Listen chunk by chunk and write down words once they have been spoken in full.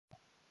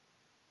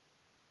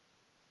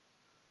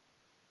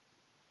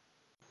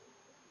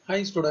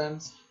Hi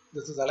students,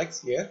 this is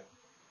Alex here.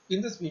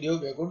 In this video,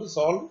 we are going to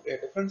solve a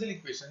differential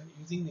equation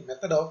using the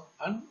method of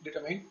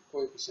undetermined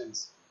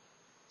coefficients.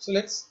 So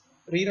let's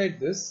rewrite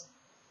this.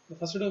 The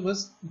first term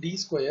is d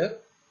square,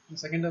 the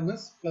second term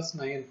is plus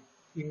 9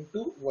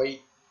 into y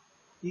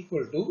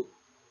equal to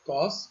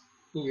cos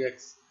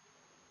 2x.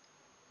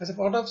 As a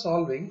part of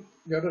solving,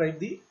 we have to write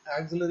the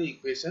auxiliary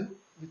equation,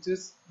 which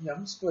is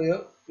m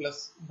square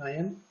plus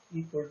 9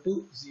 equal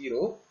to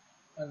 0,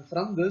 and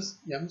from this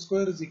m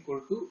square is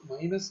equal to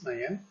minus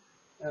 9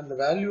 and the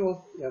value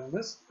of m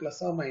is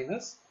plus or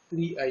minus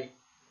 3i.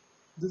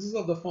 This is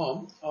of the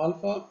form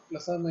alpha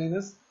plus or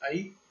minus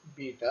I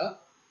beta.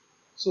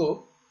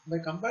 So by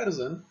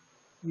comparison,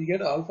 we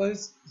get alpha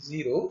is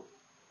 0,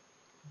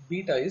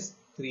 beta is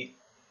 3.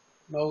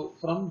 Now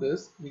from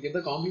this we get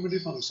the complementary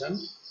function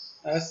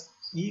as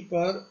e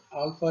power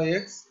alpha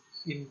x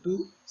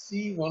into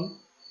c1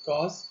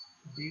 cos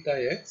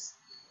beta x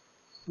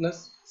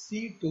plus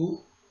c2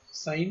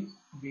 sin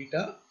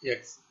beta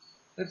x.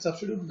 Let's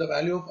substitute the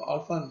value of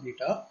alpha and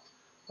beta.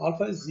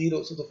 Alpha is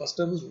 0, so the first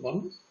term is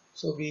 1.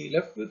 So we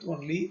left with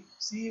only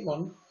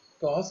c1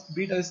 cos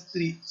beta is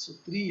 3, so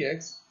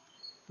 3x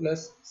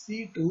plus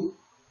c2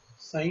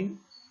 sin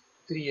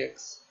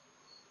 3x.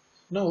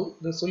 Now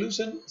the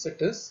solution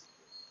set is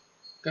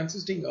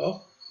consisting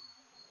of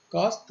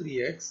cos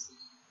 3x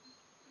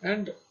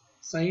and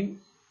sin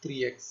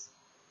 3x.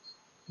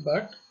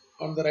 But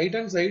on the right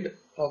hand side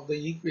of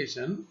the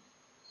equation,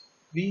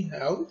 we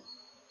have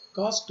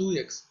cos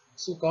 2x.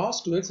 So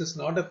cos 2x is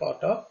not a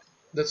part of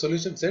the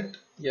solution set,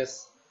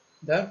 yes.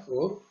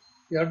 Therefore,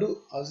 we have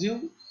to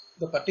assume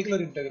the particular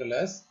integral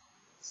as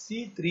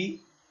c3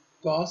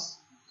 cos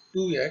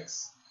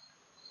 2x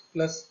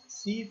plus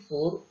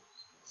c4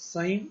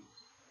 sin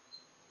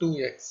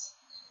 2x.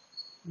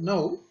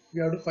 Now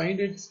we have to find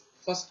its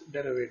first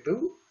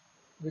derivative,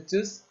 which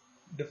is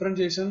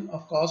differentiation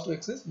of cos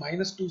 2x is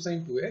minus 2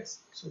 sin 2x.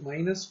 So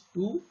minus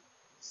 2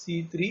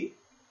 c3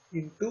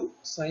 into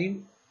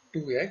sin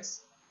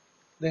 2x.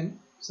 Then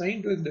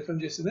sin 2x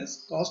differentiation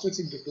is cos 2x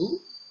into 2.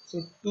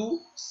 So 2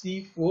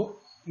 c4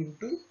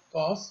 into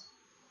cos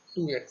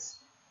 2x.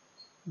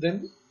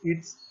 Then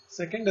its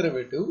second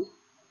derivative,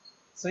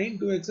 sin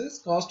 2x is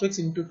cos 2x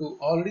into 2.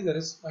 Already there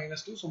is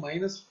minus 2. So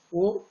minus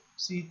 4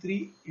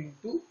 c3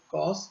 into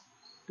cos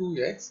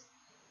 2x.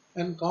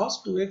 And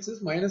cos 2x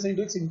is minus sin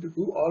 2x into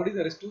 2. Already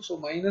there is 2. So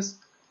minus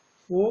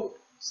 4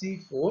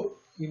 c4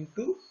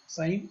 into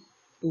sin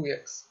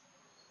 2x.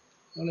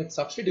 Now let's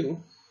substitute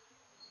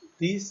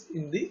these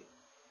in the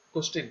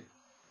question.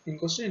 In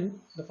question,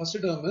 the first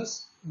term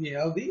is we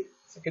have the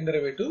second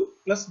derivative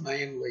plus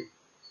 9y.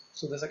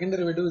 So the second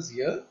derivative is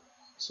here.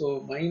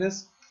 So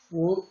minus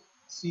 4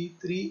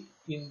 c3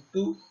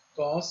 into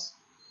cos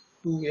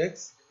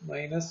 2x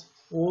minus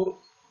 4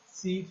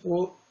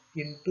 c4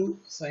 into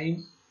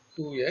sin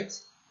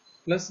 2x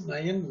plus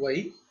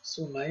 9y.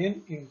 So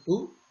 9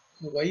 into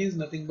the y is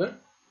nothing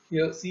but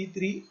here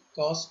c3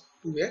 cos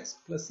 2x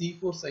plus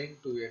c4 sin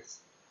 2x.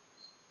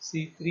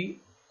 c3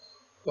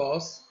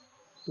 cos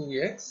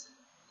 2x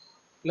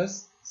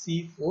plus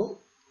c4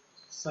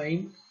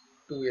 sin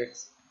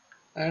 2x,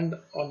 and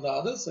on the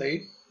other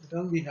side the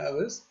term we have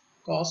is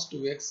cos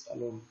 2x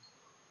alone.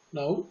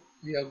 Now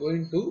we are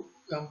going to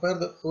compare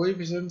the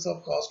coefficients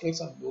of cos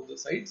 2x on both the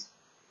sides.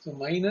 So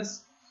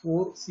minus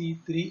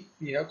 4c3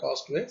 we have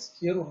cos 2x,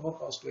 here one more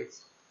cos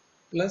 2x,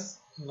 plus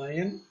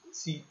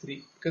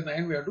 9c3 because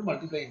 9 we have to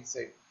multiply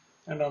inside,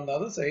 and on the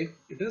other side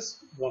it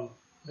is 1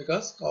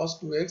 because cos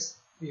 2x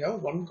we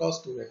have 1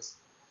 cos 2x.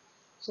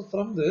 So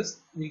from this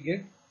we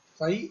get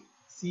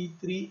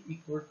 5c3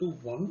 equal to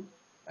 1,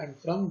 and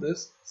from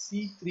this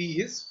c3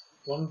 is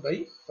 1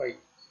 by 5.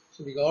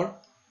 So we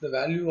got the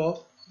value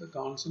of the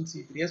constant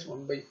c3 as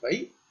 1 by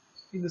 5.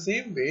 In the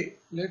same way,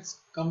 let's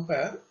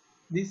compare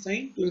the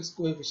sin 2x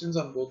coefficients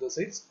on both the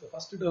sides. The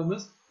first term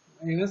is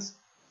minus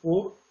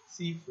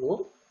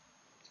 4c4,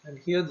 and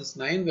here this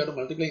 9 we have to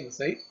multiply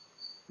inside,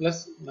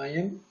 plus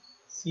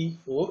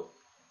 9c4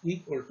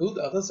 equal to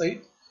the other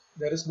side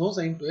there is no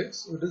sin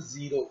 2x, so it is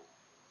 0.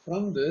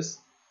 From this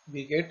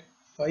we get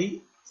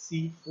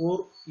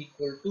 5c4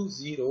 equal to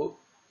 0.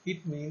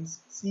 It means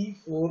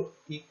c4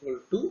 equal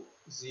to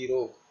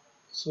 0.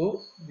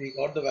 So we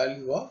got the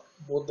value of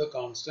both the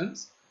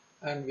constants,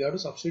 and we have to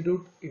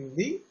substitute in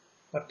the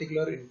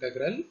particular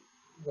integral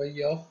y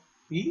of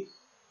p,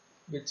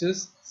 which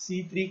is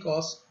c3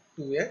 cos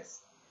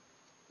 2x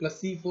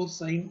plus c4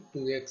 sin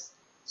 2x.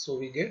 So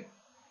we get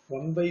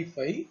 1 by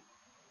 5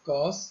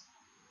 cos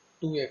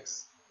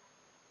 2x,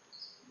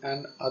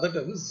 and other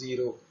term is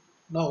 0.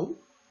 Now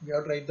we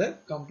have to write the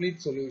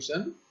complete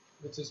solution,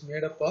 which is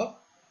made up of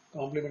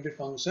complementary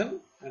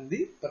function and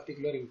the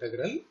particular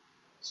integral.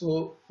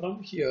 So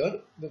from here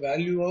the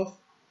value of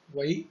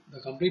y, the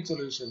complete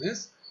solution,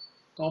 is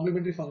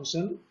complementary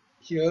function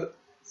here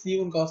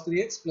c1 cos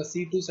 3x plus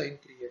c2 sin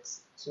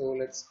 3x. So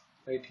let's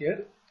write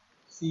here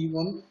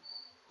c1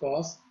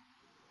 cos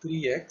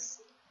 3x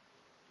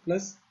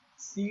plus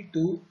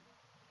c2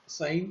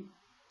 sin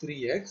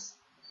 3x.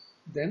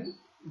 Then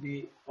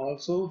we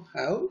also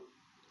have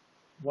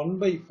 1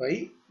 by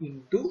 5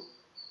 into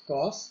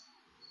cos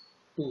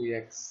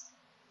 2x.